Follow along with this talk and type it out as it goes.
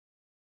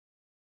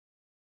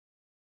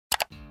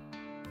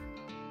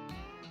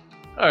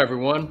Hi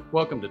everyone,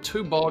 welcome to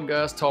Two Bald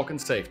Guys Talking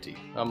Safety.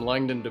 I'm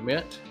Langdon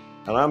DeMint.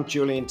 And I'm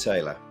Julian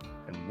Taylor.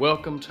 And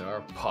welcome to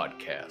our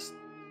podcast.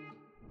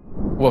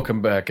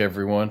 Welcome back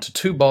everyone to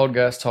Two Bald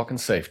Guys Talking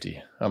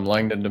Safety. I'm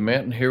Langdon DeMint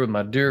and here with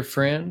my dear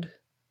friend,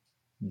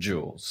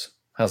 Jules.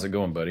 How's it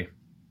going, buddy?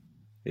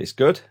 It's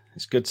good.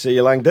 It's good to see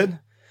you, Langdon.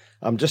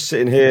 I'm just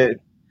sitting here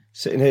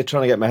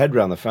trying to get my head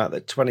around the fact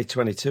that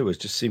 2022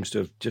 seems to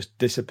have just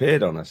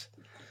disappeared on us.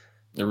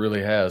 It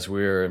really has.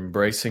 We're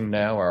embracing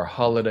now our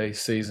holiday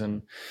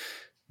season,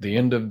 the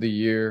end of the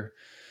year.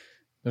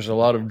 There's a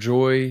lot of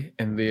joy,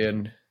 and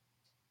then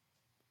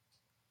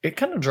it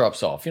kind of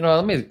drops off.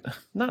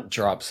 Not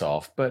drops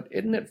off, but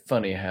isn't it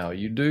funny how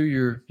you do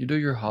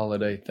your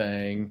holiday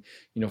thing?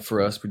 For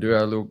us, we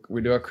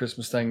do our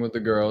Christmas thing with the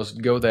girls,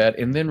 go that,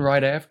 and then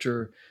right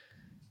after,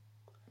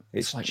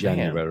 it's like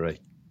January. Man,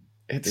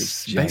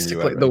 it's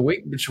basically the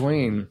week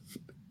between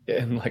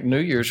and like New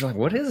Year's. You're like,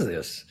 what is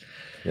this?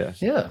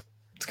 Yeah.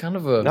 It's kind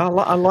of a. No,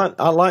 I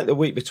like the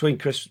week between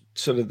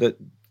Christmas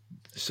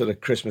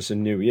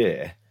and New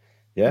Year.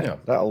 Yeah.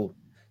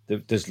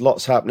 There's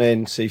lots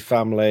happening. See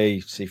family,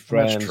 see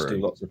friends, do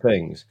lots of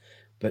things.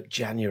 But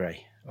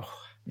January,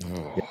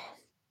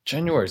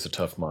 January's a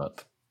tough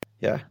month.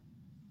 Yeah.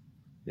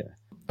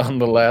 On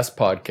the last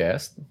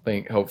podcast, I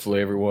think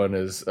hopefully everyone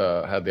has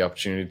had the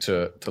opportunity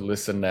to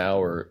listen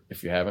now, or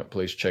if you haven't,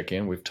 please check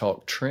in. We've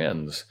talked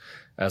trends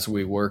as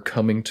we were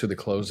coming to the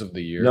close of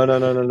the year. No.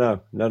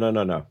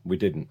 We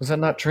didn't. Was that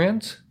not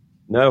trends?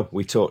 No,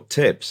 we talked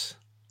tips.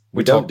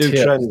 We don't do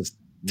tips. trends.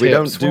 We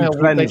don't do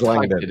trends,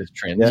 Langdon.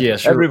 Yeah.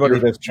 Yes, everybody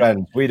does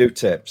trends. We do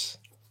tips.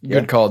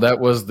 Good call. That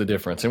was the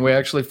difference. And we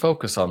actually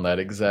focus on that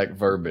exact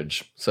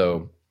verbiage.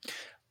 So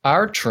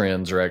our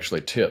trends are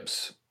actually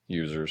tips,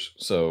 users.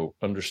 So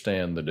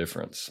understand the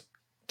difference.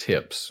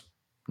 Tips,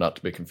 not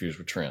to be confused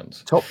with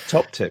trends.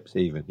 Top tips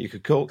even. You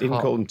could call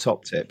them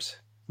top tips.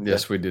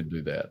 Yes, we did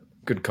do that.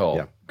 Good call.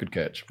 Yeah. Good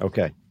catch.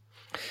 Okay.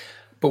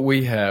 But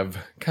we have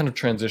kind of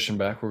transitioned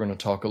back. We're going to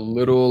talk a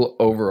little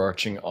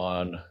overarching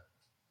on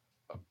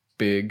a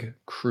big,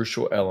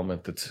 crucial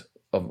element that's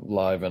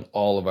alive in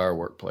all of our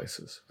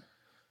workplaces.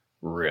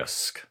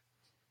 Risk.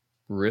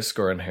 Risk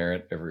are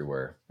inherent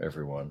everywhere,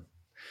 everyone.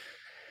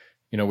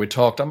 We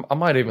talked, I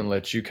might even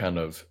let you kind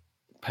of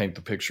paint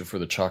the picture for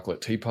the chocolate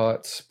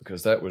teapots,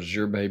 because that was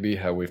your baby,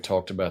 how we've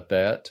talked about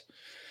that.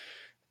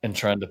 And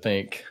trying to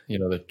think,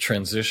 the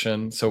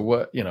transition. So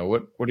what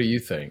do you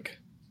think?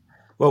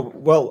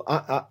 Well,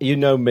 I you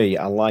know me,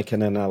 I like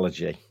an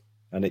analogy,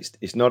 and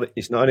it's not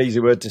an easy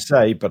word to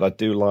say, but I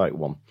do like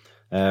one.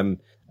 And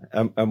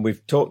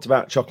we've talked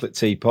about chocolate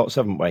teapots,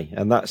 haven't we?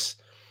 And that's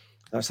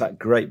that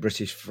great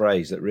British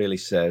phrase that really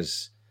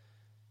says,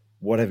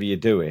 whatever you're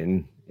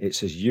doing,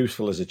 it's as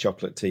useful as a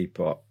chocolate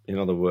teapot. In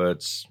other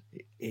words,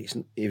 if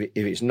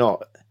it's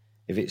not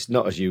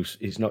as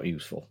useful, it's not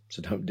useful.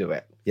 So don't do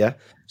it. Yeah.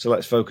 So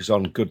let's focus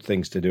on good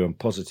things to do and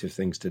positive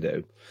things to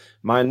do.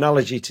 My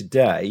analogy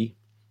today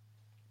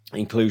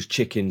includes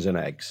chickens and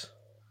eggs.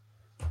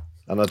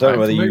 And I don't know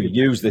whether you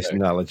use this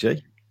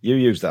analogy. You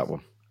use that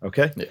one.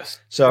 Okay. Yes.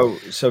 So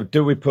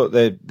do we put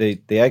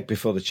the egg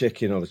before the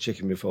chicken or the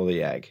chicken before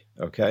the egg?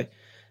 Okay.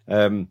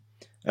 And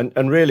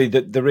really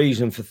the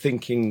reason for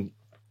thinking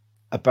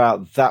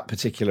about that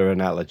particular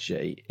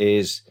analogy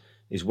is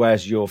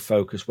where's your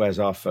focus? Where's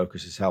our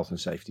focus as health and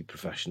safety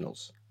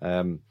professionals?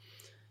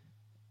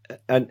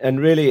 And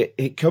really,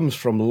 it comes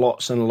from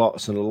lots and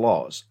lots and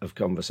lots of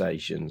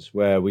conversations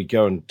where we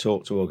go and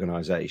talk to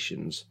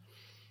organisations,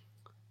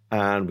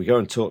 and we go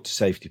and talk to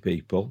safety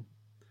people,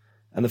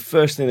 and the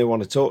first thing they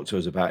want to talk to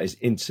us about is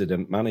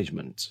incident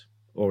management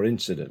or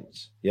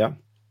incidents. Yeah,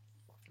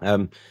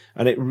 and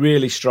it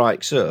really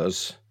strikes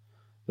us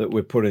that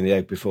we're putting the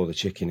egg before the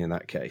chicken in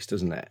that case,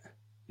 doesn't it?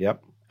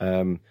 Yep.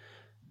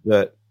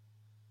 That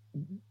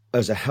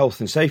as a health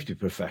and safety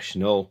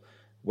professional,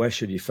 where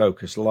should your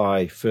focus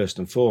lie first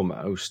and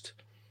foremost?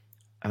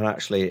 And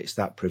actually, it's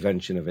that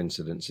prevention of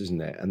incidents, isn't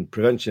it? And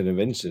prevention of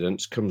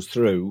incidents comes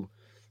through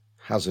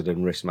hazard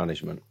and risk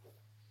management.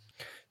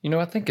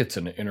 I think it's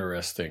an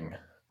interesting,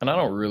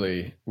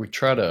 and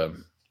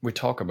we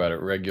talk about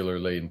it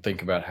regularly and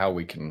think about how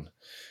we can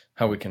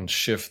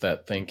shift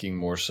that thinking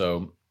more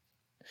so.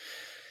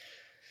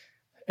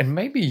 And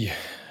maybe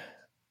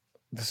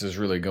this is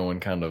really going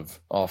kind of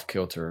off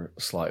kilter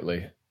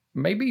slightly.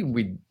 Maybe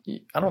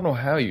I don't know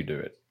how you do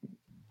it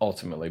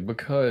ultimately,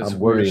 because I'm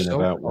worrying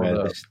about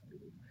where this.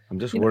 I'm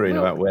just worrying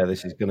about where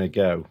this is going to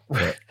go.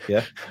 But,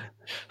 yeah,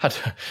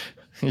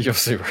 you'll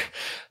see.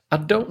 I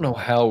don't know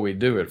how we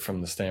do it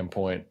from the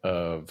standpoint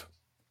of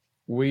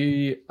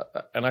and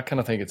I kind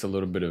of think it's a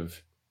little bit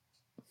of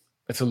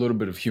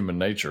human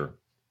nature,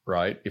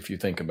 right? If you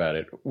think about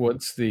it,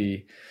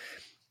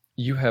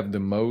 you have the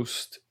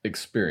most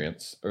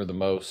experience or the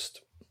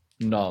most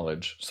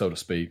knowledge, so to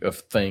speak, of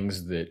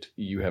things that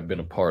you have been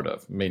a part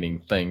of,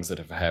 meaning things that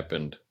have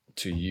happened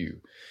to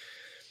you,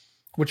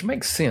 which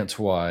makes sense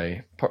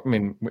why,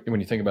 when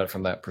you think about it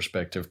from that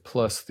perspective,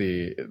 plus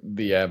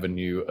the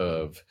avenue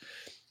of,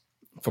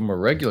 from a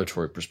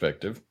regulatory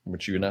perspective,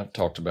 which you and I have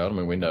talked about,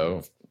 we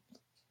know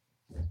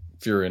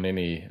if you're in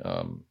any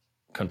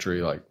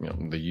country like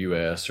the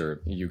US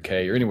or UK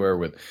or anywhere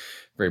with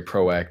very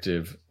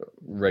proactive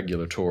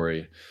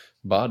regulatory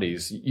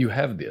bodies, you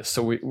have this.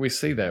 So we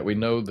see that. We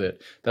know that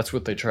that's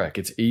what they track.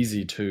 It's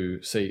easy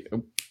to see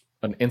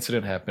an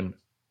incident happened,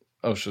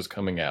 OSHA's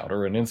coming out,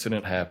 or an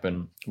incident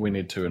happened, we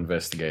need to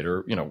investigate,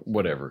 or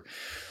whatever.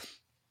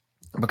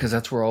 Because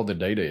that's where all the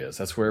data is.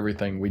 That's where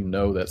everything we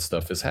know that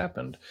stuff has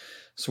happened.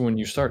 So when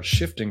you start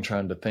shifting,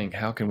 trying to think,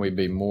 how can we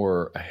be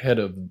more ahead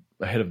of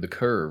the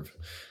curve?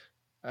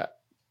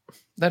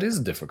 That is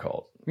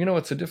difficult.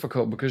 It's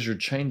difficult because you're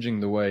changing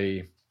the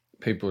way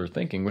people are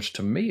thinking, which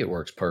to me it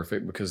works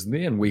perfect, because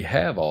then we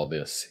have all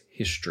this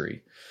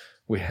history.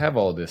 We have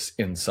all this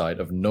insight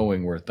of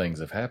knowing where things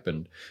have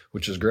happened,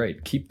 which is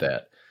great. Keep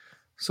that.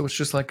 So it's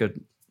just like a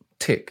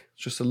tick,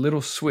 it's just a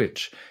little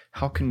switch.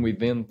 How can we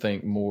then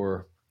think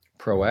more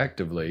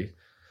proactively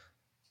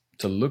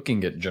to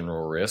looking at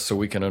general risk so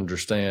we can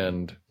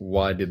understand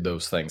why did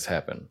those things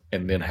happen?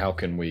 And then how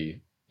can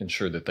we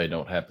ensure that they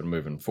don't happen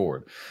moving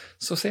forward?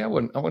 So see, I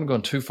wasn't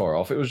going too far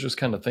off. It was just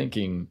kind of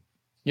thinking,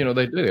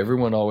 they do.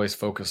 Everyone always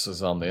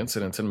focuses on the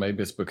incidents, and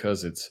maybe it's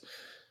because it's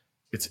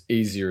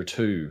easier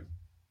to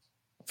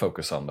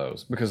focus on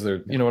those because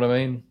they're, you know what I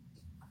mean?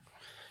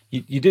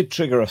 You did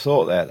trigger a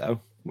thought there, though,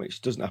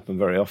 which doesn't happen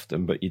very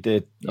often, but you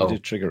did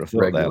trigger a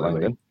thought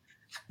regularly.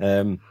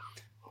 there, Langdon,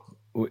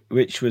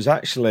 which was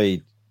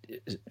actually,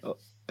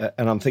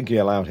 and I'm thinking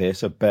aloud here,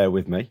 so bear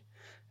with me,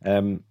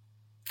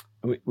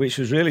 which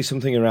was really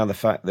something around the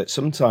fact that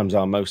sometimes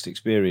our most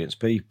experienced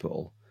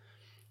people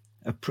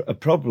are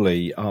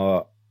probably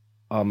our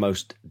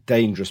most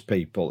dangerous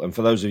people. And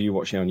for those of you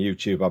watching on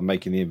YouTube, I'm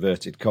making the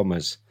inverted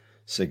commas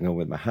signal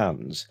with my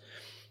hands,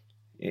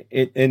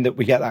 in that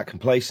we get that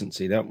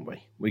complacency, don't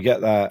we? We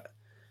get that,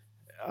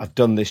 I've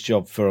done this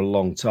job for a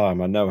long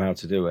time, I know how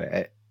to do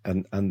it,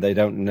 and they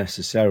don't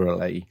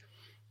necessarily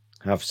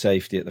have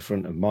safety at the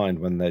front of mind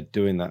when they're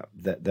doing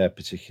their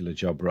particular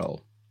job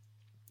role.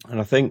 And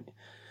I think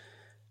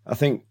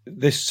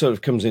this sort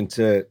of comes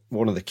into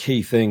one of the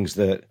key things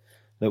that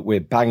we're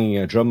banging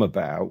a drum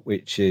about,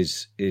 which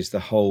is the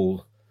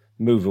whole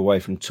move away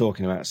from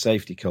talking about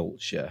safety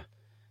culture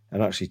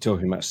and actually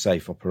talking about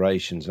safe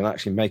operations, and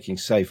actually making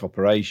safe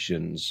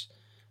operations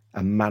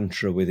a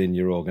mantra within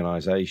your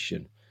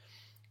organization.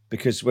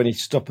 Because when you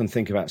stop and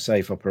think about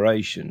safe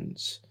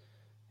operations,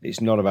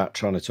 it's not about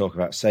trying to talk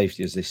about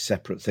safety as this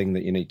separate thing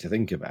that you need to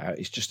think about.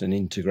 It's just an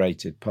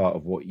integrated part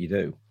of what you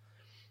do.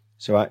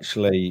 So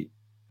actually,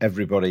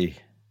 everybody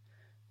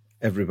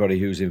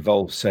who's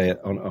involved, say,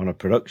 on a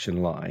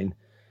production line,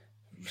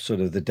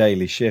 sort of the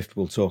daily shift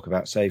will talk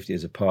about safety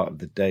as a part of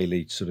the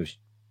daily sort of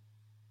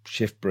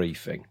shift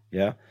briefing.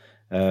 Yeah.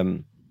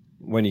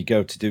 When you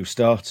go to do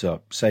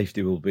startup,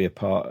 safety will be a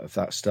part of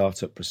that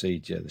startup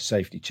procedure. The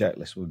safety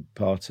checklist will be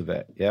part of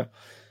it. Yeah.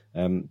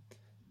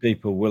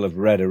 People will have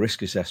read a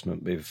risk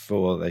assessment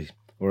before they,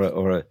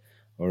 or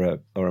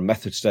a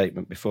method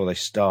statement before they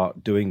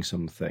start doing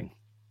something.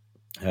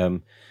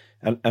 And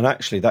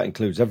actually that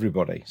includes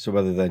everybody. So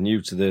whether they're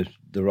new to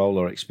the role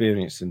or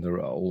experienced in the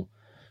role,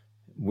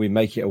 we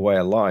make it a way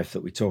of life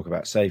that we talk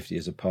about safety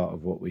as a part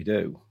of what we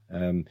do.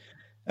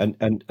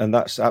 And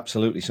that's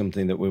absolutely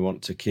something that we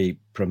want to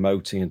keep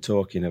promoting and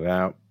talking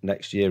about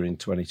next year in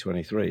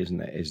 2023,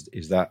 isn't it?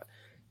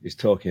 Is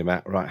talking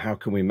about, right, how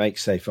can we make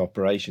safe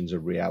operations a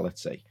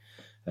reality?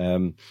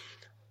 But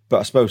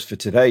I suppose for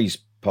today's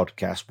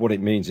podcast, what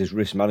it means is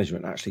risk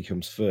management actually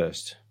comes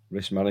first.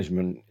 Risk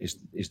management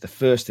is the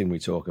first thing we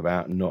talk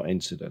about, not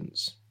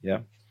incidents. Yeah.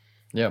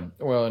 Yeah.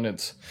 Well, and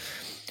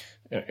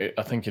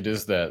I think it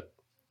is that,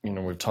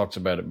 we've talked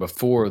about it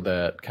before,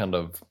 that kind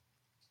of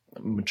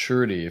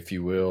maturity, if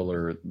you will,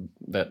 or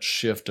that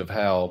shift of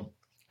how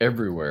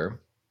everywhere,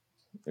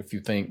 if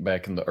you think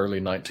back in the early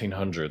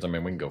 1900s, I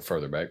mean, we can go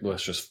further back, but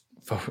let's just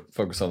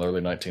focus on the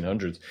early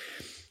 1900s.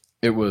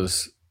 It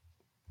was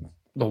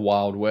the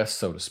Wild West,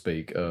 so to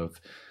speak, of,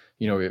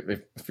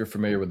 if you're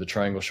familiar with the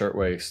Triangle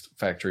Shirtwaist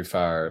Factory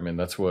fire, I mean,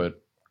 that's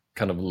what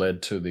kind of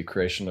led to the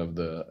creation of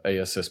the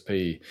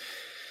ASSP.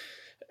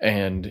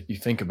 And you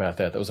think about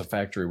that was a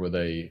factory where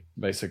they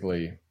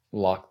basically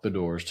locked the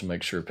doors to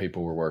make sure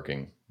people were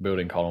working,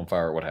 building caught on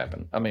fire, what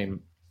happened. I mean,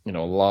 a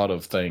lot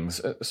of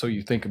things. So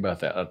you think about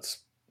that. That's,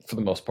 for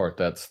the most part,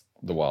 that's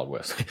the Wild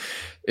West.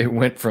 It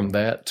went from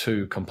that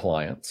to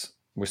compliance.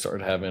 We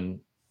started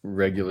having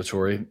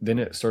regulatory. Then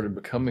it started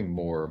becoming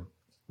more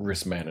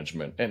risk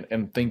management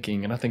and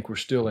thinking. And I think we're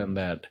still in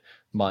that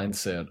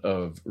mindset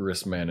of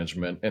risk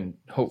management, and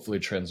hopefully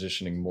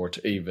transitioning more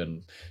to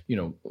even,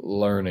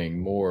 learning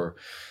more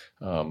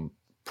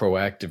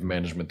proactive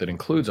management that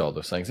includes all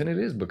those things. And it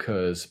is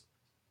because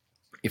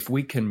if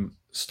we can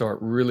start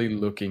really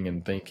looking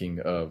and thinking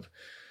of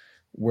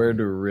where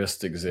do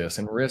risks exist,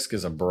 and risk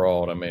is a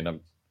broad, I mean,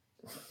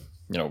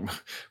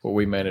 what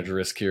we manage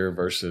risk here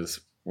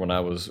versus when I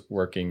was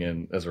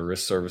working as a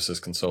risk services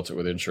consultant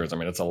with insurance, I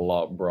mean, it's a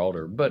lot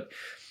broader. But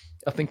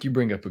I think you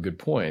bring up a good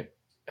point.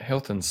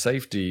 Health and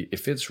safety,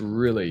 if it's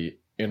really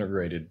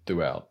integrated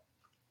throughout,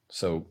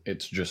 So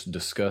it's just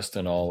discussed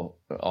in all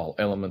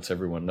elements.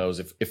 Everyone knows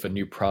if a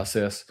new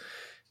process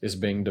is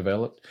being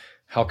developed,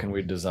 how can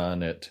we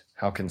design it?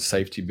 How can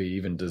safety be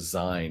even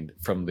designed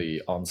from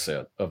the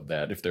onset of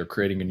that? If they're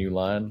creating a new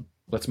line,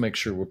 let's make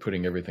sure we're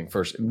putting everything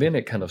first. And then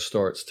it kind of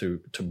starts to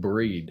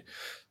breed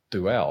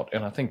throughout.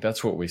 And I think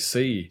that's what we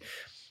see.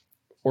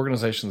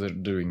 Organizations that are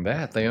doing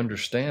that, they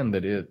understand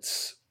that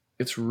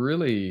it's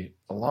really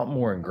a lot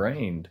more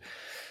ingrained.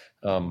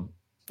 I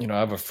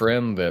have a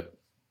friend that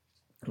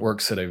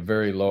works at a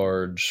very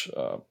large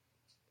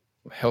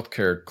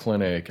healthcare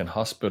clinic and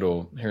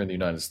hospital here in the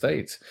United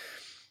States.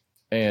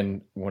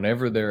 And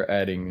whenever they're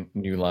adding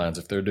new lines,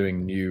 if they're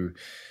doing new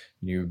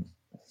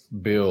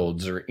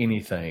builds or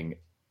anything,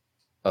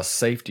 a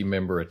safety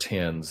member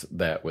attends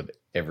that with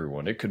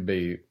everyone. It could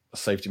be a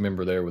safety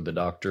member there with the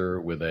doctor,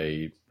 with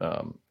a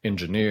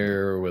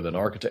engineer, with an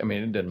architect. I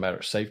mean, it doesn't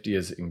matter. Safety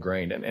is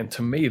ingrained. And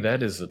to me,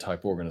 that is the type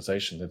of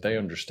organization that they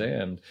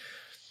understand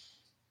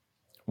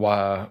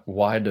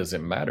why does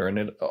it matter. And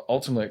it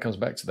ultimately it comes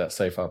back to that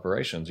safe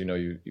operations.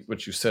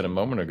 What you said a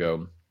moment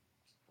ago,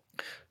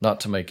 not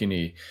to make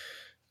any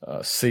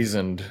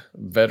seasoned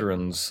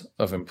veterans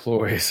of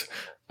employees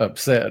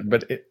upset,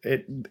 but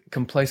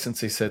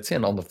complacency sets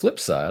in. On the flip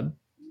side,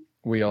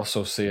 we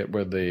also see it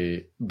where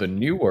the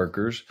new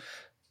workers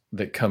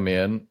that come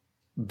in,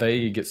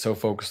 they get so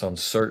focused on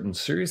certain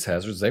serious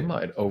hazards, they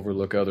might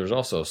overlook others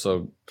also.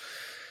 So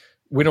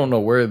we don't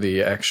know where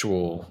the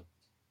actual,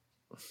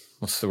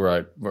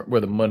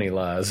 where the money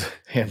lies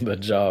in the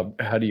job.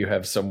 How do you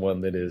have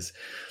someone that is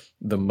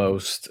the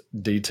most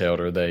detailed?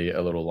 Are they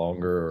a little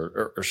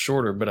longer or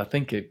shorter? But I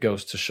think it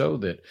goes to show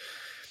that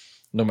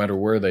no matter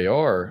where they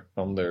are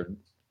on their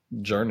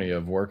journey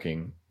of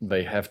working,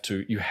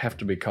 you have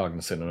to be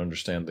cognizant and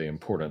understand the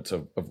importance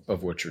of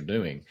what you're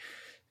doing.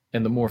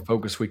 And the more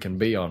focused we can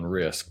be on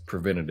risk,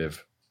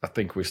 preventative, I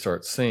think we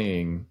start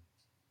seeing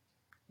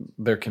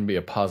there can be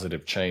a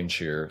positive change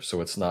here.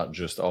 So it's not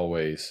just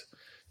always,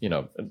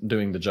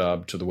 doing the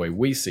job to the way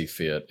we see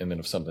fit. And then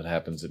if something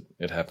happens,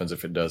 it happens.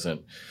 If it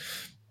doesn't,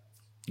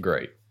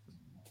 great.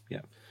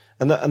 Yeah.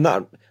 And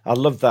that I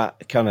love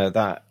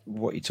that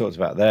what you talked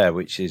about there,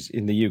 which is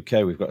in the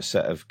UK, we've got a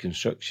set of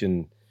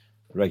construction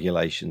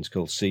regulations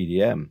called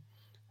CDM.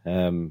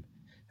 And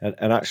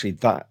actually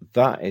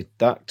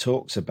that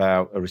talks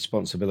about a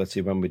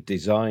responsibility when we're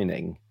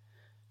designing.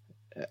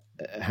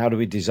 How do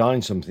we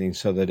design something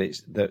so that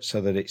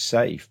it's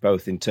safe,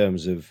 both in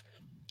terms of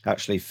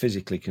actually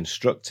physically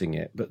constructing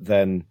it, but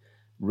then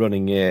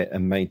running it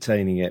and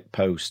maintaining it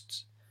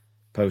post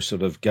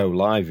sort of go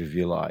live, if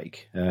you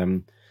like.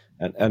 And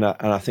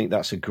I think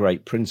that's a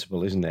great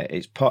principle, isn't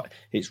it?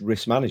 It's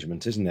risk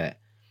management, isn't it?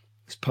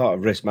 It's part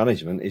of risk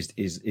management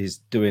is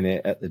doing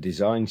it at the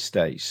design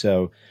stage.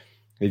 So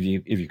if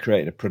you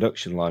create a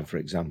production line, for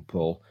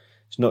example,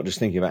 it's not just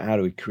thinking about how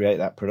do we create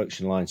that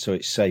production line so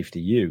it's safe to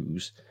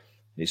use.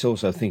 It's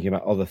also thinking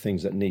about other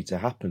things that need to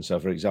happen. So,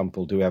 for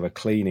example, do we have a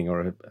cleaning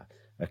or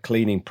a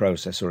cleaning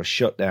process or a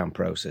shutdown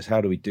process?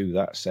 How do we do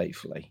that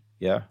safely?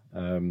 Yeah.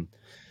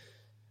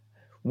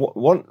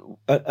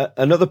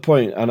 Another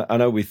point I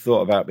know we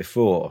thought about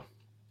before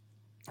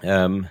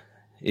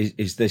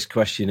is this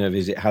question of,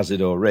 is it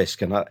hazard or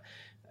risk? And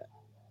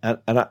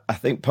I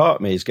think part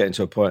of me is getting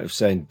to a point of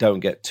saying don't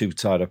get too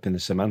tied up in the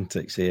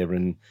semantics here.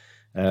 And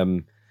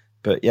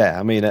but yeah,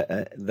 I mean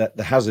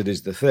the hazard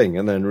is the thing,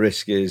 and then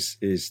risk is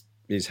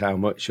how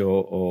much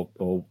or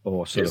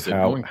sort of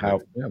how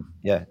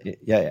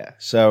yeah.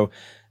 So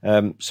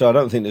I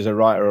don't think there's a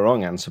right or a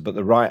wrong answer, but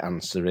the right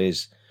answer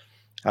is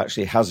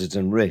actually hazards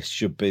and risks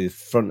should be the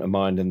front of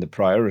mind and the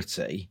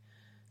priority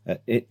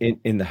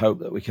in the hope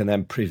that we can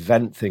then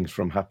prevent things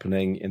from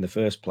happening in the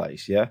first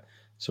place. Yeah.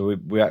 So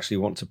we actually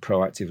want to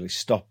proactively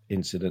stop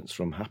incidents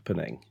from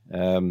happening.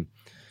 And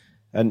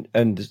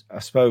I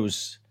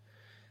suppose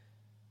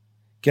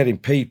getting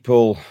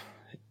people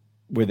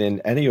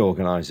within any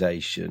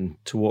organization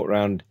to walk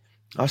around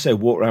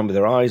with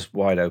their eyes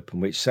wide open,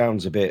 which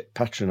sounds a bit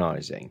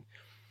patronizing,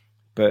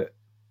 but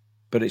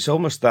it's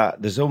almost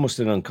that there's almost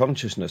an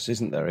unconsciousness,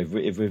 isn't there?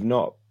 If we've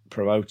not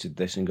promoted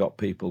this and got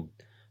people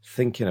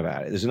thinking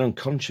about it, there's an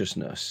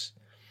unconsciousness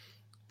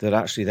that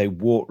actually they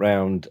walk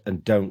around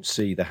and don't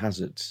see the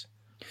hazards.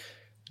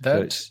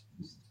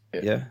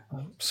 Yeah.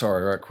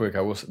 Sorry, right quick.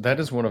 That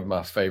is one of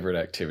my favorite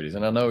activities.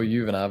 And I know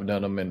you and I've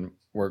done them in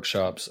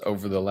workshops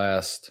over the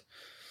last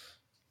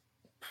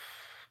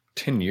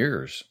 10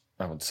 years,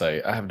 I would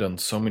say. I have done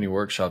so many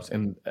workshops.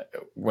 And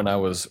one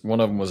of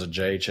them was a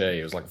JHA.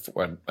 It was like,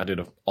 I did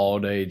an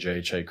all-day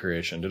JHA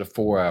creation, did a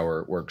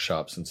 4-hour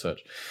workshops and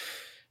such.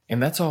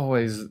 And that's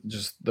always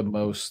just the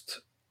most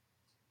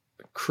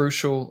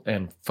crucial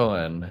and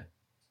fun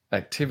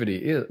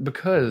activity,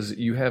 because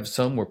you have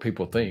some where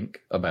people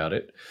think about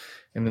it.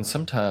 And then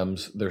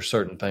sometimes there's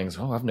certain things,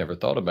 I've never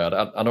thought about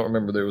it. I don't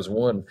remember. There was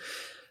one,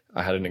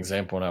 I had an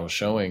example when I was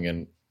showing,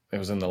 and it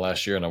was in the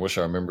last year, and I wish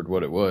I remembered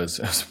what it was.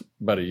 It was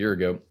about a year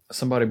ago.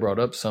 Somebody brought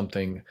up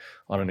something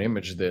on an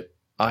image that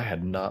I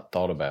had not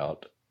thought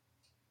about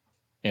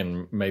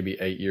in maybe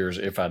 8 years,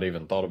 if I'd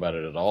even thought about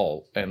it at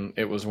all. And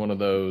it was one of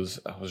those,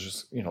 I was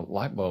just,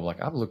 light bulb,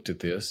 like I've looked at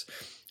this.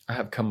 I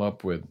have come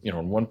up with,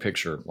 in one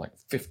picture, like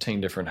 15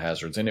 different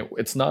hazards. And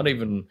it's not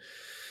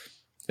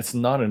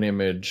an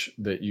image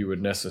that you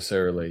would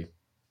necessarily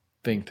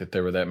think that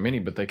there were that many,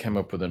 but they came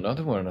up with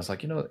another one. And I was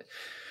like,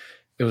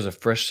 it was a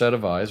fresh set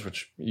of eyes,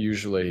 which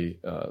usually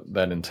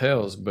that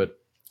entails, but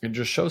it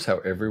just shows how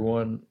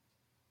everyone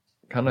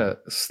kind of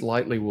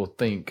slightly will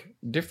think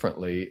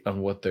differently on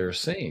what they're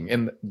seeing.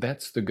 And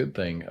that's the good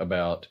thing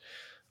about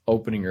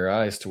opening your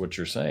eyes to what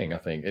you're saying. I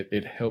think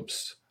it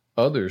helps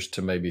others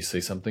to maybe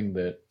see something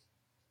that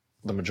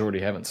the majority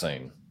haven't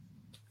seen.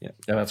 Yeah.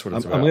 And that's what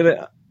it's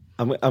about.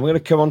 I'm going to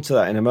come on to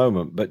that in a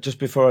moment. But just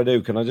before I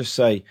do, can I just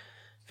say,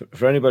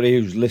 for anybody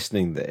who's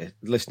listening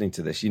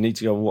to this, you need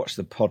to go and watch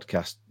the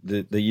podcast,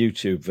 the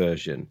YouTube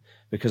version,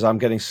 because I'm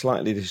getting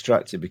slightly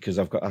distracted because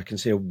I can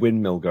see a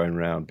windmill going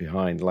round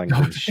behind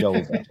Langdon's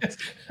shoulder,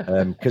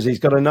 because he's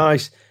got a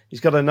nice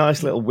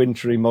little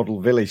wintry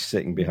model village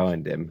sitting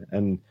behind him,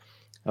 and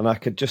I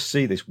could just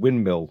see this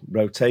windmill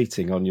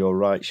rotating on your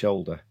right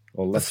shoulder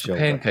or left shoulder.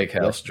 Pancake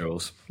house,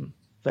 Jules.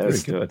 Very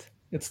good.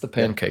 It's the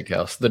pancake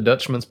house, the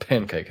Dutchman's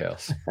pancake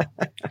house.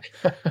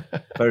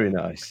 Very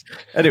nice.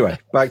 Anyway,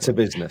 back to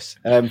business.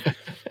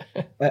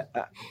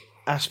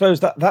 I suppose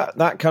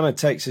that kind of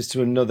takes us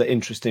to another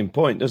interesting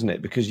point, doesn't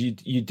it? Because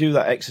you do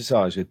that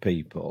exercise with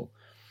people,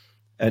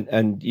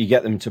 and you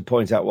get them to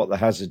point out what the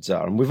hazards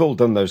are, and we've all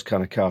done those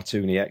kind of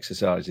cartoony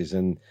exercises,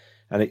 and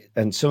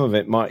some of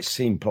it might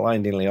seem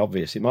blindingly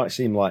obvious. It might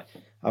seem like,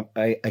 I'm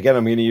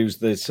going to use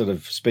the sort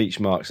of speech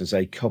marks and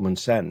say common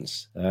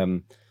sense.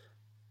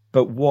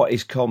 But what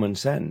is common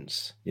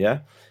sense? Yeah.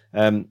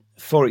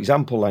 For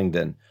example,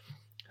 Langdon,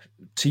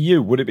 to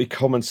you, would it be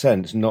common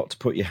sense not to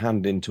put your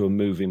hand into a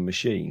moving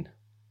machine?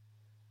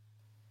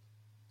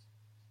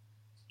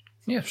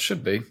 Yeah,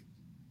 should be.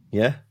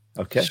 Yeah.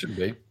 Okay. Should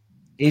be.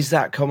 Is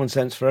that common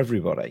sense for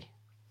everybody?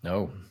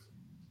 No.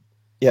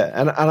 Yeah,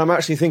 and I'm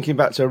actually thinking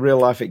back to a real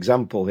life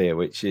example here,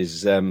 which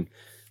is when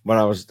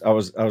I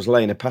was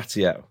laying a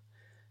patio,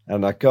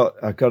 and I got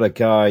a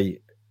guy,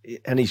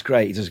 and he's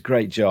great. He does a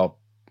great job.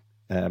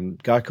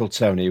 Guy called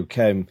Tony, who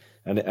came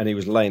and he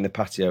was laying the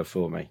patio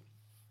for me.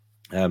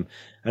 And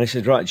he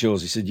said, "Right,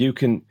 Jules," he said, you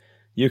can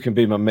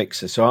be my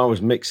mixer. So I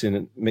was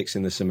mixing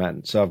the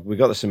cement. So we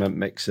got the cement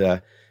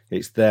mixer.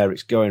 It's there.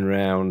 It's going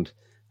round,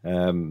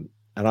 and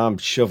I'm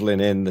shoveling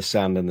in the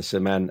sand and the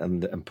cement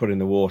and putting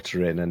the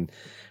water in.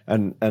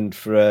 And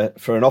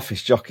for an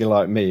office jockey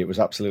like me, it was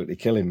absolutely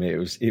killing me.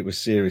 It was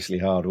seriously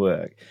hard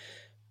work.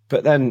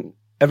 But then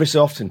every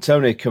so often,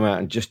 Tony would come out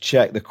and just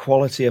check the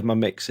quality of my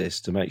mixes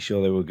to make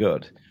sure they were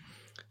good.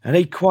 And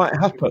he'd quite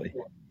happily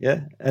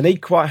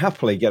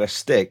get a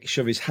stick,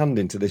 shove his hand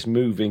into this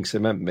moving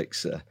cement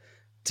mixer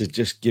to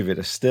just give it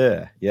a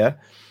stir. Yeah.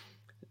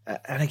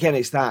 And again,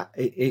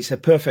 it's a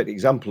perfect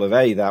example of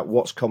that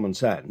what's common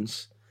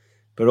sense,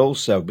 but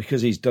also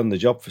because he's done the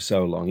job for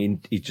so long,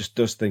 he just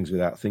does things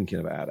without thinking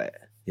about it.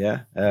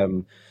 Yeah.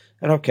 And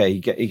okay,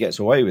 he gets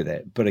away with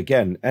it. But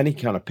again, any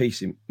kind of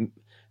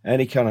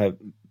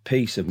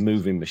piece of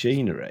moving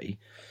machinery,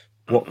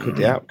 what could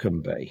the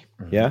outcome be?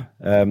 Yeah.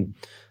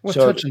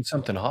 Touching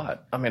something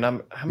hot. I mean,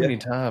 how many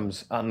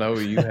times I know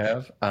you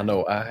have, I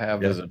know I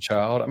have as a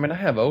child. I mean, I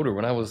have older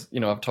when I was,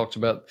 I've talked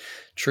about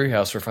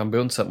treehouse, or if I'm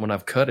building something, when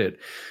I've cut it,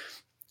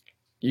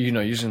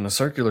 using the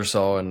circular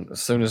saw, and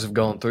as soon as I've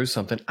gone through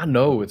something, I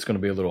know it's going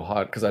to be a little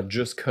hot because I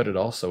just cut it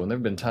also. And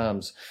there've been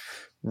times,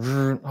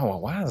 oh,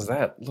 why is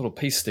that little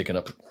piece sticking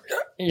up?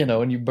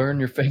 And you burn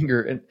your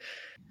finger. And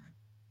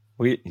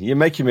well, you're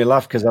making me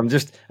laugh because I'm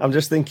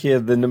just thinking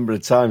of the number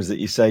of times that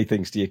you say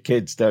things to your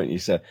kids, don't you?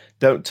 So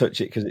don't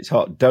touch it because it's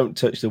hot. Don't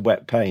touch the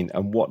wet paint.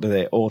 And what do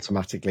they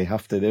automatically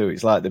have to do?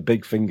 It's like the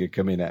big finger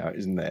coming out,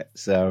 isn't it?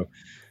 So,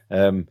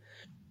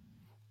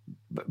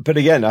 but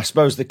again, I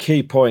suppose the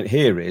key point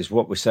here is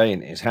what we're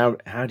saying is how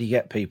do you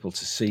get people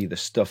to see the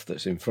stuff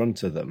that's in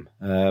front of them?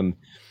 And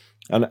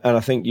I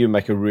think you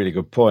make a really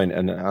good point.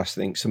 And I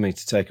think something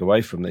to take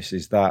away from this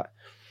is that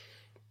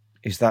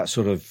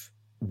sort of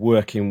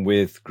working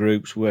with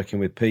groups, working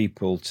with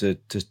people to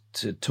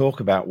talk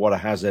about what a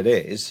hazard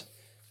is,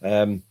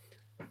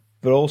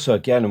 but also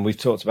again, and we've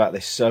talked about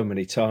this so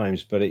many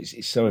times, but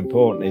it's so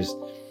important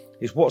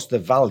is what's the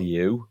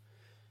value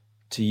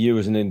to you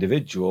as an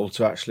individual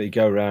to actually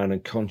go around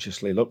and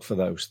consciously look for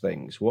those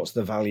things? What's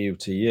the value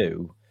to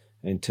you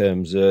in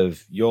terms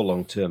of your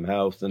long-term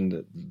health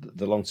and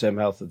the long-term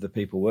health of the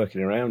people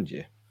working around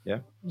you? Yeah.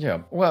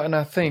 Yeah. Well, and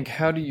I think,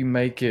 how do you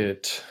make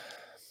it?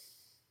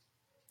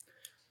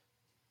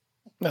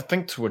 I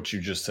think to what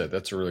you just said,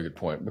 that's a really good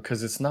point,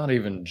 because it's not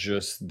even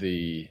just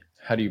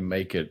how do you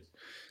make it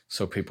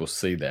so people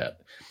see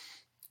that,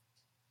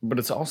 but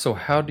it's also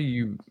how do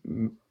you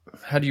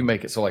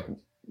make it so, like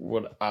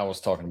what I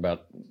was talking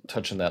about,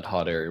 touching that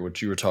hot area,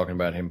 what you were talking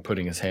about, him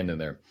putting his hand in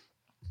there.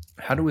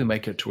 How do we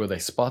make it to where they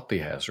spot the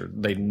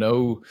hazard? They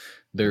know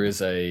there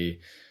is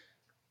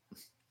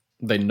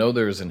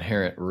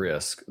inherent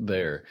risk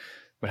there.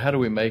 But how do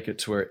we make it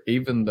to where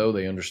even though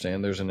they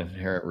understand there's an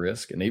inherent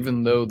risk, and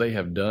even though they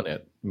have done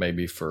it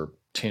maybe for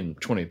 10,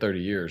 20, 30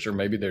 years, or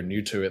maybe they're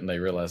new to it and they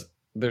realize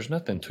there's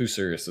nothing too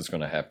serious that's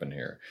going to happen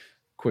here.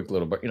 Quick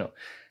little, but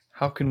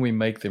how can we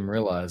make them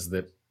realize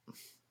that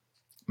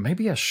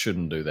maybe I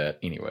shouldn't do that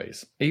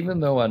anyways? Even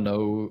though I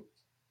know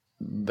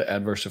the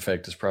adverse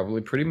effect is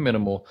probably pretty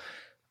minimal,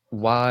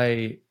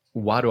 why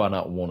do I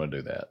not want to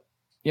do that?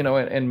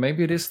 And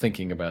maybe it is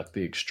thinking about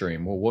the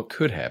extreme. Well, what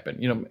could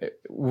happen?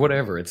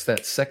 Whatever. It's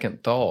that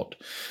second thought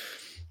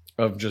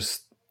of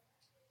just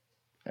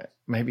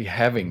maybe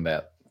having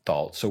that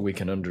thought so we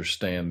can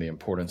understand the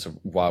importance of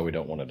why we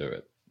don't want to do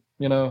it.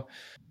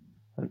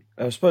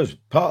 I suppose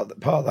part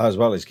of that as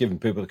well is giving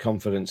people the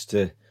confidence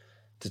to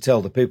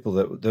tell the people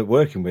that they're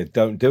working with,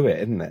 don't do it,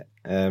 isn't it?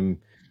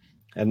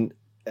 And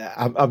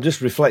I'm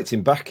just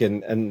reflecting back,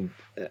 and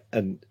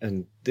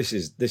this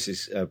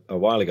is a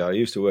while ago. I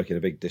used to work in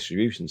a big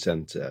distribution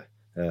center,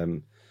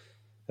 and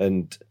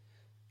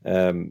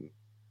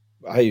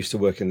I used to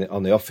work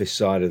on the office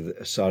side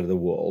of the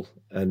wall.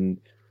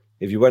 And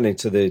if you went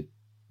into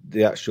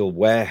the actual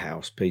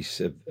warehouse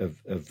piece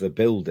of the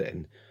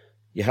building,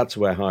 you had to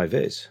wear high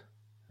vis.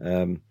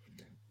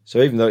 So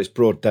even though it's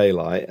broad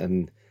daylight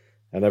and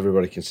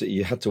everybody can see,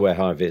 you had to wear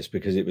high vis,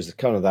 because it was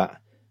kind of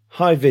that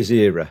high vis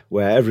era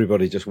where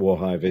everybody just wore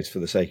high vis for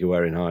the sake of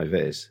wearing high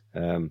vis.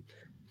 And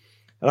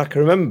I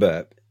can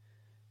remember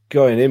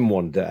going in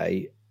one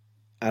day,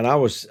 and I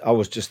was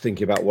just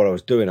thinking about what I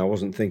was doing. I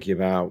wasn't thinking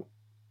about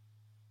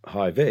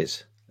high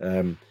vis.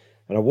 And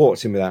I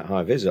walked in without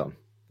high vis on,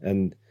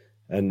 and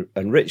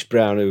Rich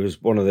Brown, who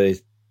was one of the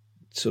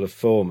sort of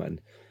foremen,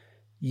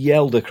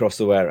 yelled across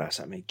the warehouse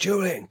at me,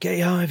 "Julian, get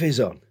your high vis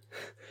on."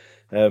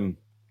 And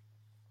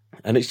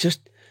it's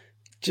just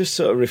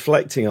sort of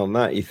reflecting on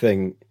that. You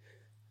think,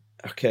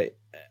 okay,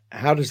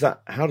 how does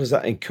that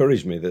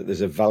encourage me that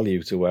there's a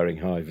value to wearing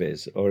high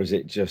vis, or is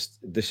it just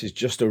this is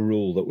just a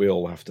rule that we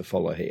all have to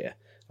follow here,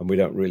 and we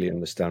don't really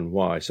understand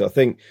why? So I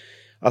think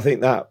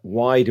that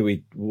why do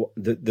we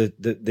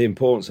the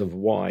importance of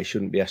why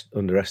shouldn't be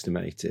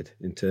underestimated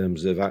in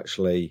terms of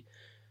actually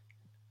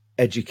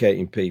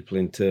educating people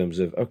in terms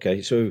of,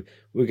 okay, so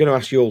we're going to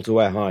ask you all to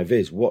wear high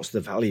vis. What's the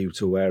value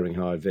to wearing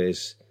high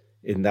vis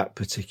in that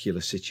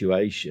particular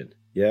situation?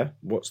 Yeah,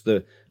 what's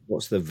the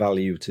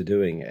value to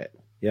doing it?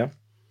 Yeah.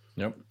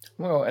 Yep.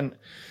 Well, and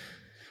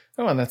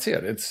that's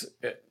it.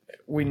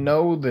 We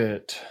know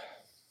that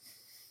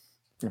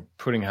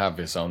putting high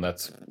vis on,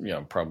 that's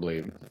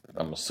probably,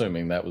 I'm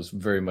assuming that was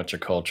very much a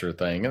culture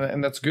thing,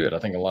 and that's good. I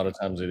think a lot of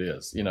times it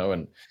is,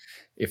 and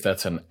if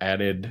that's an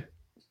added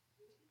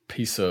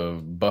piece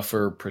of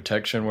buffer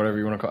protection, whatever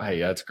you want to call it, hey,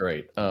 that's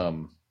great.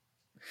 But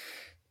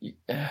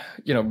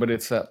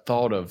it's that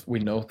thought of, we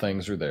know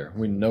things are there.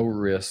 We know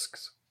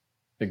risks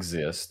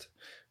exist.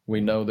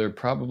 We know there are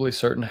probably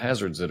certain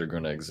hazards that are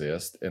going to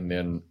exist. And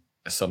then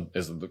is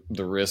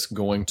the risk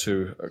going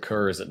to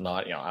occur? Is it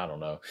not? I don't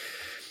know.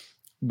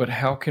 But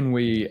how can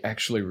we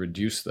actually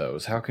reduce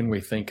those? How can we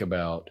think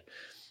about,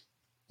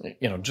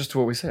 just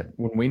what we said,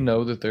 when we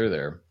know that they're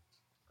there,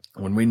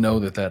 when we know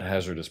that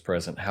hazard is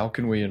present, how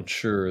can we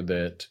ensure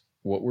that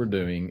what we're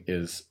doing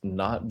is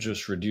not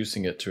just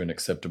reducing it to an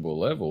acceptable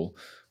level,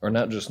 or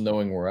not just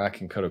knowing where I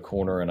can cut a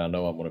corner and I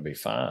know I'm going to be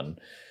fine,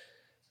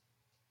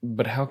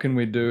 but how can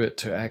we do it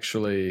to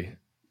actually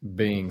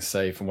being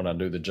safe, and when I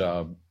do the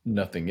job,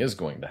 nothing is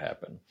going to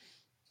happen?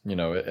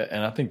 And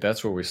I think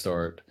that's where we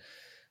start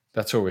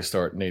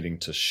needing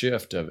to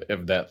shift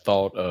of that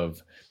thought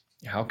of,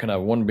 how can I,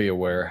 one, be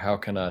aware? How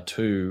can I,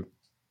 two,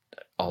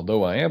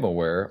 although I am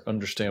aware,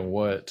 understand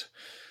what,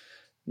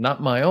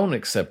 not my own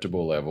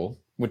acceptable level,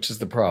 which is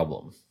the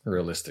problem,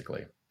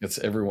 realistically. It's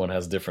everyone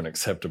has different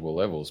acceptable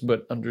levels,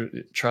 but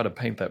try to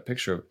paint that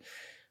picture of,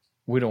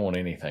 we don't want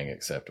anything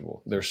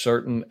acceptable. There's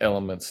certain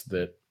elements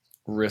that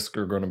risk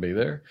are going to be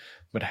there,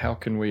 but how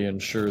can we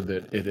ensure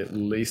that it at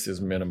least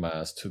is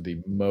minimized to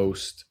the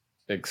most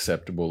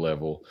acceptable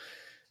level,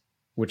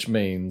 which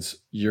means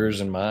yours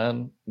and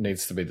mine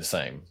needs to be the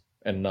same,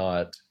 and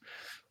not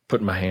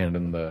putting my hand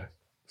in the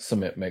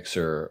cement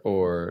mixer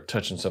or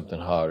touching something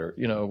hot, or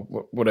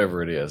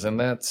whatever it is. And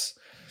that's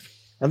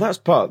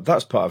part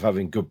of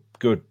having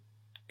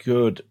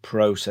good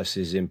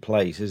processes in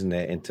place, isn't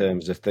it, in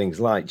terms of things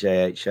like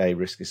JHA,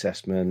 risk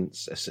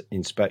assessments,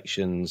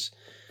 inspections.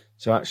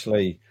 So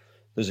actually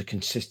there's a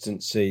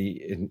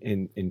consistency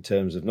in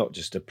terms of not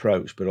just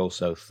approach but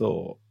also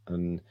thought.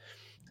 And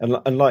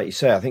like you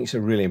say, I think it's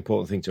a really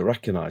important thing to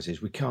recognize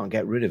is we can't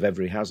get rid of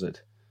every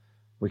hazard.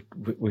 We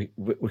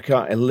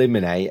can't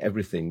eliminate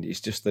everything. It's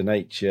just the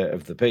nature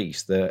of the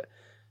beast that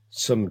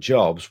some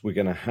jobs we're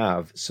going to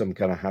have some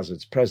kind of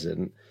hazards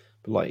present.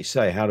 But like you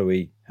say, how do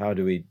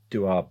we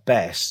do our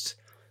best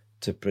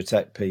to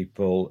protect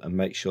people and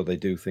make sure they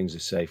do things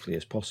as safely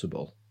as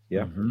possible?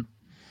 Yeah. Mm-hmm.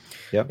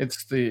 Yeah.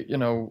 It's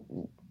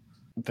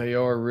they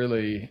are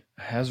really,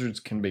 hazards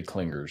can be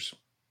clingers.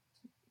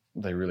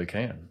 They really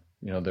can.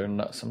 They're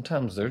not,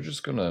 sometimes they're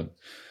just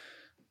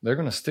they're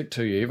going to stick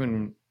to you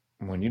even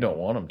when you don't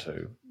want them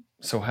to.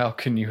 So how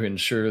can you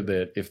ensure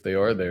that if they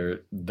are there,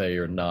 they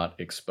are not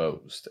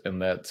exposed?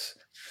 And that's,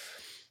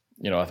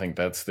 I think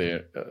that's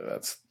the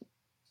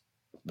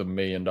 $1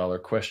 million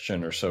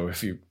question or so,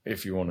 if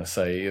you want to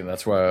say. And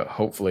that's why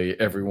hopefully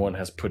everyone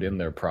has put in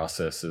their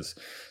processes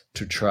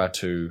to try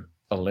to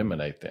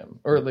eliminate them,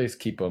 or at least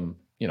keep them,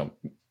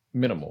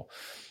 minimal,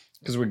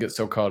 because we get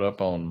so caught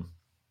up on.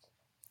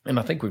 And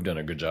I think we've done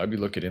a good job. You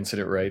look at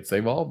incident rates;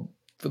 they've all,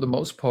 for the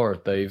most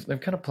part, they've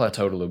kind of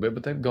plateaued a little bit,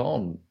 but they've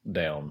gone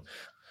down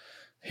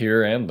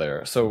here and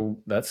there. So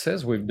that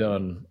says we've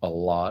done a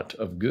lot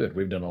of good.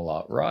 We've done a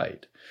lot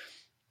right.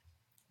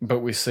 But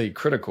we see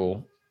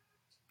critical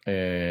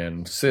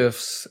and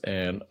SIFs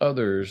and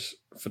others,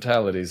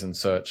 fatalities and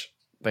such,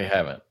 they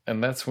haven't.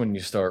 And that's when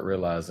you start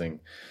realizing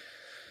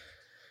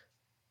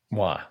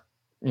why.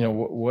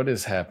 What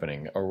is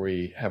happening?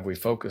 Have we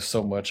focused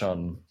so much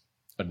on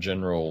a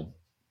general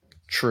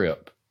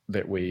trip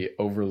that we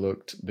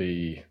overlooked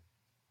the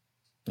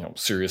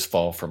serious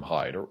fall from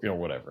height, or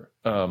whatever.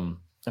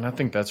 And I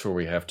think that's where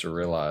we have to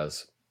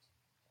realize,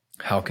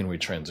 how can we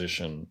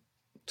transition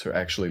to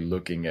actually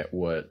looking at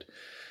what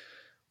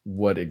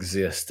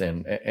exists,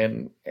 and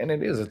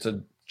it's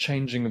a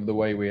changing of the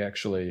way we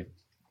actually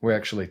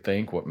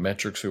think, what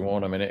metrics we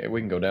want. I mean,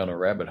 we can go down a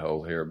rabbit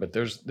hole here, but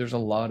there's a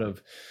lot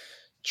of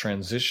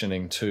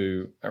transitioning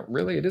to,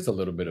 really, it is a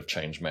little bit of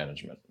change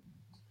management.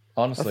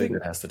 Honestly,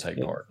 it has to take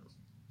part.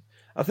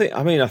 I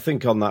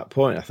think on that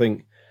point, I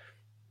think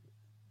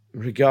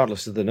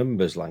regardless of the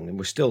numbers, Langdon,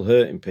 we're still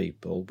hurting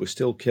people. We're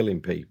still killing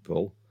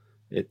people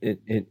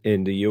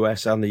in the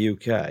US and the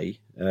UK.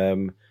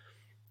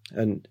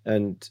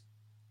 And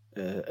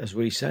as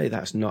we say,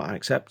 that's not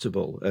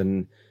acceptable.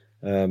 And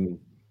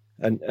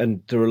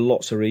there are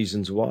lots of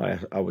reasons why,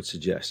 I would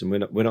suggest. And we're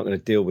not going to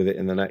deal with it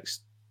in the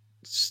next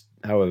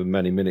however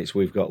many minutes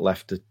we've got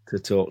left to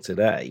talk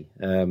today.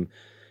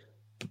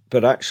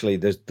 But actually,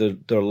 there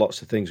are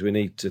lots of things we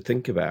need to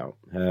think about.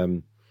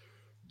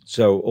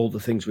 So all the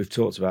things we've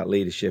talked about,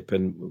 leadership,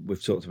 and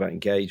we've talked about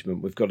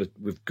engagement, we've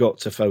got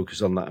to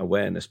focus on that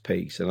awareness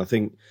piece. And I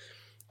think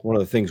one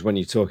of the things when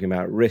you're talking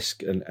about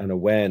risk and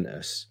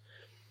awareness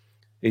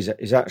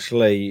is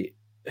actually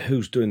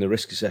who's doing the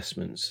risk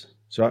assessments.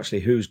 So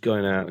actually, who's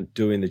going out and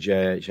doing the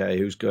JHA,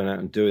 who's going out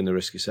and doing the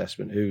risk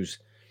assessment, who's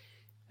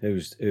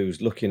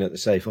looking at the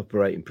safe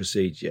operating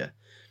procedure.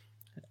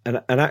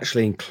 And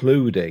actually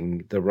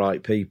including the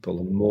right people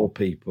and more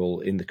people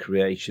in the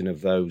creation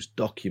of those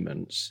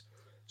documents,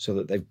 so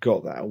that they've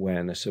got that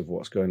awareness of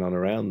what's going on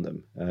around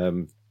them.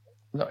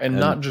 And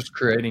not just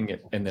creating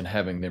it and then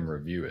having them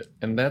review it.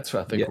 And that's,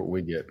 I think, what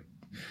we get.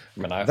 I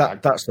mean,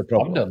 that's the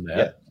problem. I've done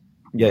that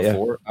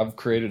before. Yeah. I've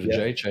created a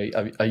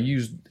JHA. I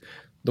used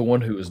the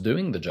one who was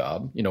doing the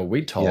job.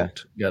 We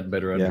talked, got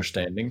better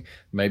understanding,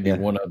 maybe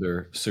one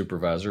other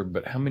supervisor.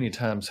 But how many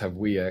times have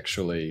we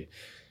actually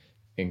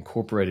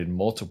incorporated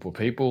multiple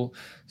people?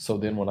 So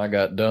then when I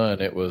got done,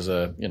 it was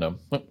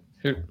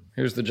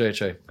here's the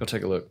JHA, go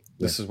take a look,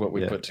 this is what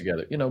we put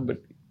together.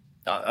 But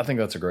I think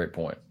that's a great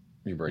point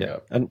you bring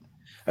up. And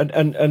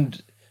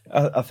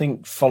I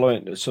think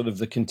following sort of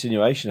the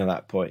continuation of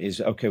that point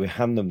is, okay, we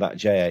hand them that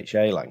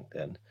JHA,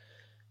 Langdon.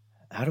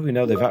 How do we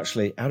know they've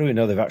actually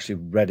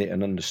read it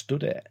and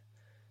understood it?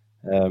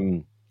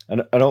 And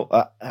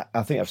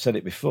I think I've said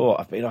it before,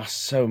 I've been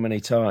asked so many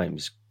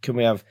times, can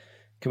we have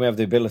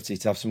the ability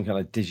to have some kind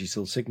of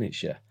digital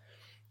signature?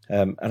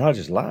 And I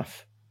just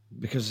laugh,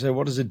 because I say,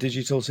 what does a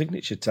digital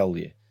signature tell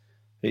you?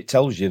 It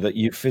tells you that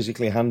you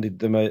physically handed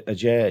them a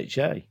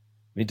JHA.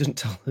 It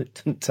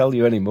doesn't tell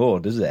you anymore,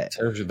 does it? It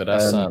tells you that I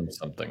signed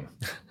something.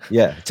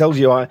 Yeah, it tells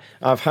you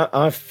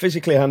I've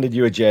physically handed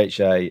you a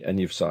JHA and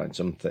you've signed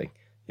something.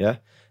 Yeah,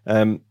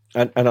 and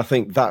I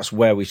think that's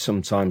where we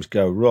sometimes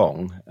go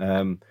wrong.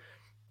 And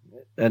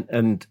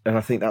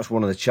I think that's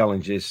one of the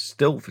challenges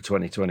still for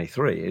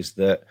 2023 is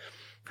that,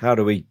 how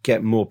do we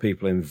get more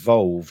people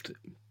involved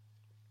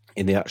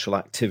in the actual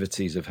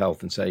activities of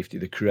health and safety,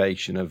 the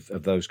creation of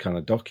those kind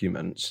of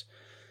documents?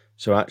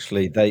 So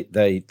actually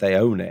they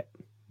own it,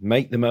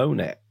 make them own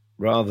it,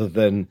 rather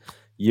than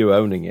you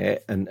owning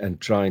it and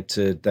trying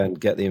to then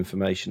get the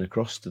information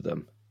across to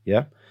them.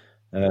 Yeah.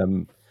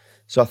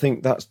 So I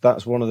think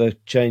that's one of the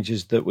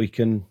changes that we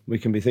can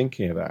be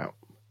thinking about.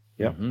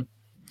 Yeah. Mm-hmm.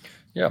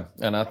 Yeah.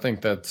 And I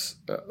think that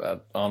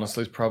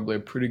honestly is probably a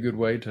pretty good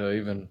way to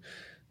even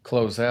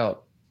close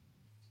out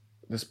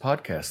this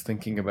podcast,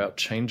 thinking about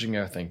changing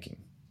our thinking.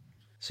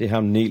 See how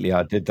neatly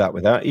I did that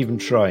without even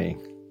trying.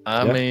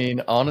 I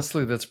mean,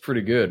 honestly, that's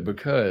pretty good,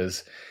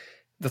 because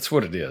that's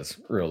what it is,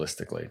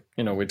 realistically.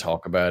 We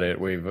talk about it.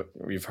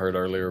 We've heard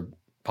earlier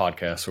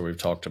podcasts where we've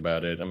talked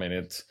about it. I mean,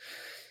 it's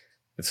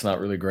not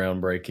really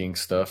groundbreaking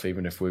stuff,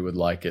 even if we would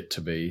like it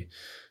to be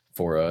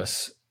for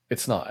us.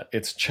 It's not.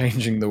 It's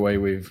changing the way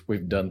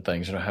we've done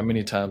things. How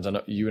many times, I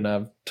know you and I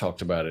have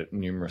talked about it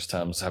numerous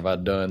times, have I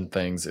done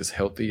things as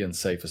healthy and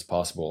safe as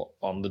possible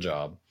on the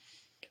job,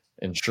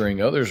 ensuring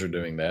others are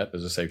doing that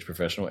as a safety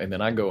professional, and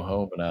then I go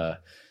home and I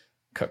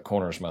cut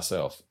corners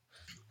myself.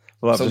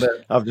 Well,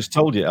 I've just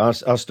told you, I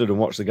stood and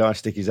watched the guy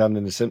stick his hand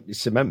in the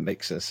cement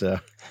mixer. So,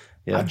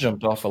 I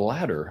jumped off a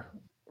ladder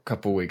a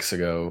couple weeks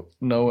ago,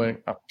 knowing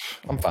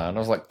I'm fine. I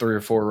was like 3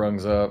 or 4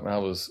 rungs up, and I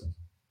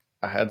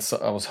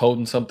was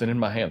holding something in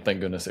my hand. Thank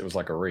goodness it was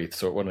like a wreath,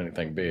 so it wasn't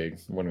anything big. I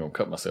wasn't gonna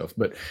cut myself,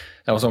 but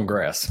I was on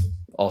grass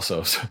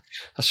also. So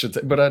I should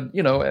say, but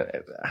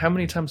how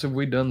many times have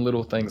we done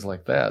little things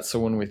like that? So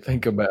when we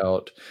think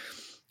about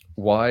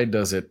why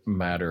does it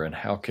matter and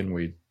how can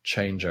we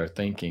change our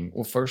thinking?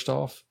 Well, first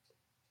off,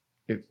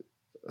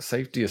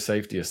 safety is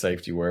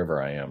safety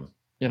wherever I am,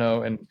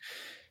 and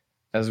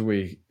as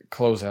we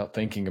close out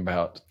thinking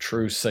about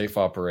true safe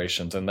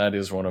operations, and that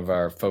is one of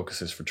our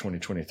focuses for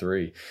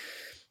 2023,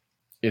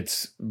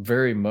 it's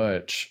very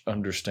much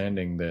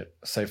understanding that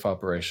safe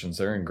operations,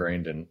 they're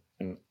ingrained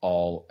in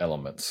all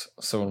elements.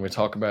 So when we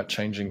talk about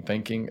changing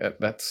thinking,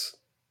 that's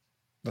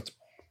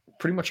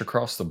pretty much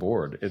across the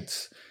board.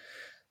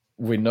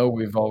 We know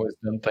we've always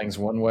done things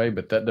one way,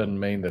 but that doesn't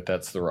mean that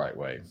that's the right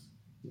way.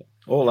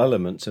 All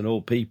elements and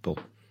all people.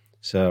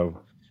 So,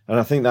 and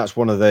I think that's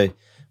one of the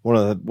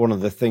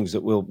things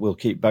that we'll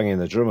keep banging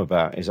the drum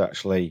about is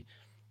actually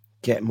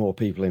get more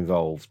people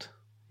involved.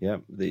 Yeah,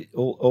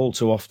 all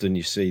too often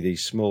you see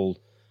these small,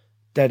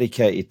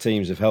 dedicated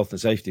teams of health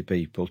and safety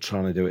people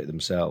trying to do it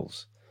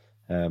themselves.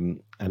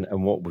 And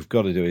what we've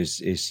got to do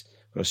is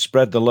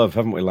spread the love,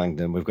 haven't we,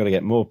 Langdon? We've got to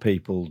get more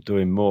people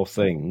doing more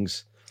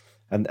things.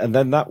 And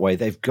then that way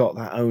they've got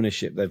that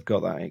ownership, they've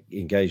got that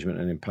engagement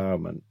and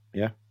empowerment.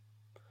 Yeah.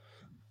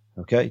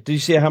 Okay. Do you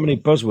see how many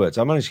buzzwords?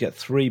 I managed to get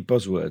 3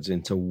 buzzwords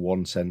into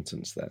one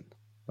sentence then.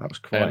 That was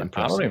quite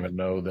impressive. I don't even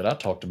know that I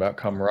talked about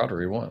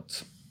camaraderie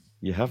once.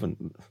 You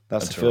haven't.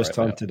 That's the first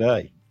time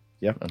today.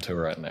 Yeah. Until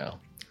right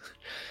now.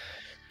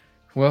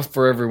 Well,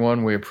 for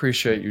everyone, we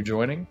appreciate you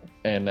joining.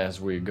 And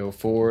as we go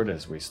forward,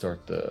 as we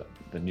start the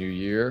new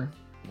year,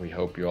 we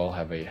hope you all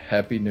have a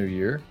happy new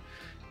year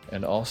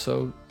and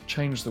also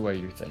change the way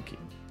you're thinking.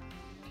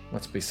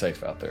 Let's be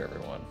safe out there,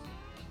 everyone.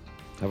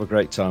 Have a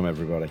great time,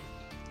 everybody.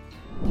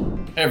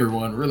 Hey,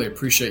 everyone. Really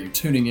appreciate you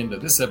tuning into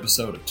this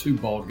episode of Two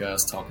Bald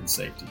Guys Talking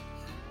Safety.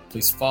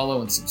 Please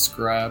follow and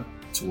subscribe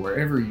to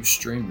wherever you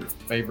stream your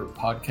favorite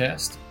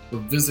podcast, or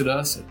visit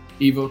us at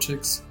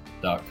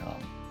evochicks.com.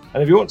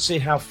 And if you want to see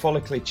how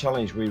follically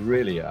challenged we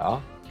really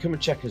are, come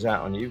and check us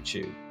out on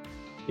YouTube.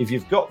 If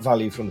you've got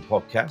value from the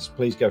podcast,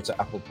 please go to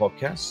Apple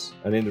Podcasts,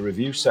 and in the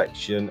review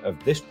section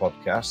of this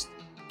podcast,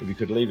 if you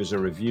could leave us a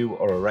review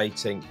or a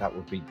rating, that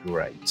would be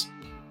great.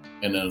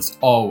 And as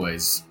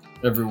always,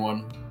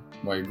 everyone,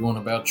 while you're going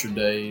about your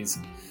days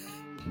and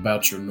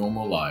about your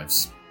normal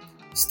lives,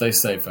 stay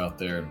safe out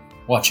there and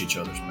watch each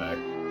other's back.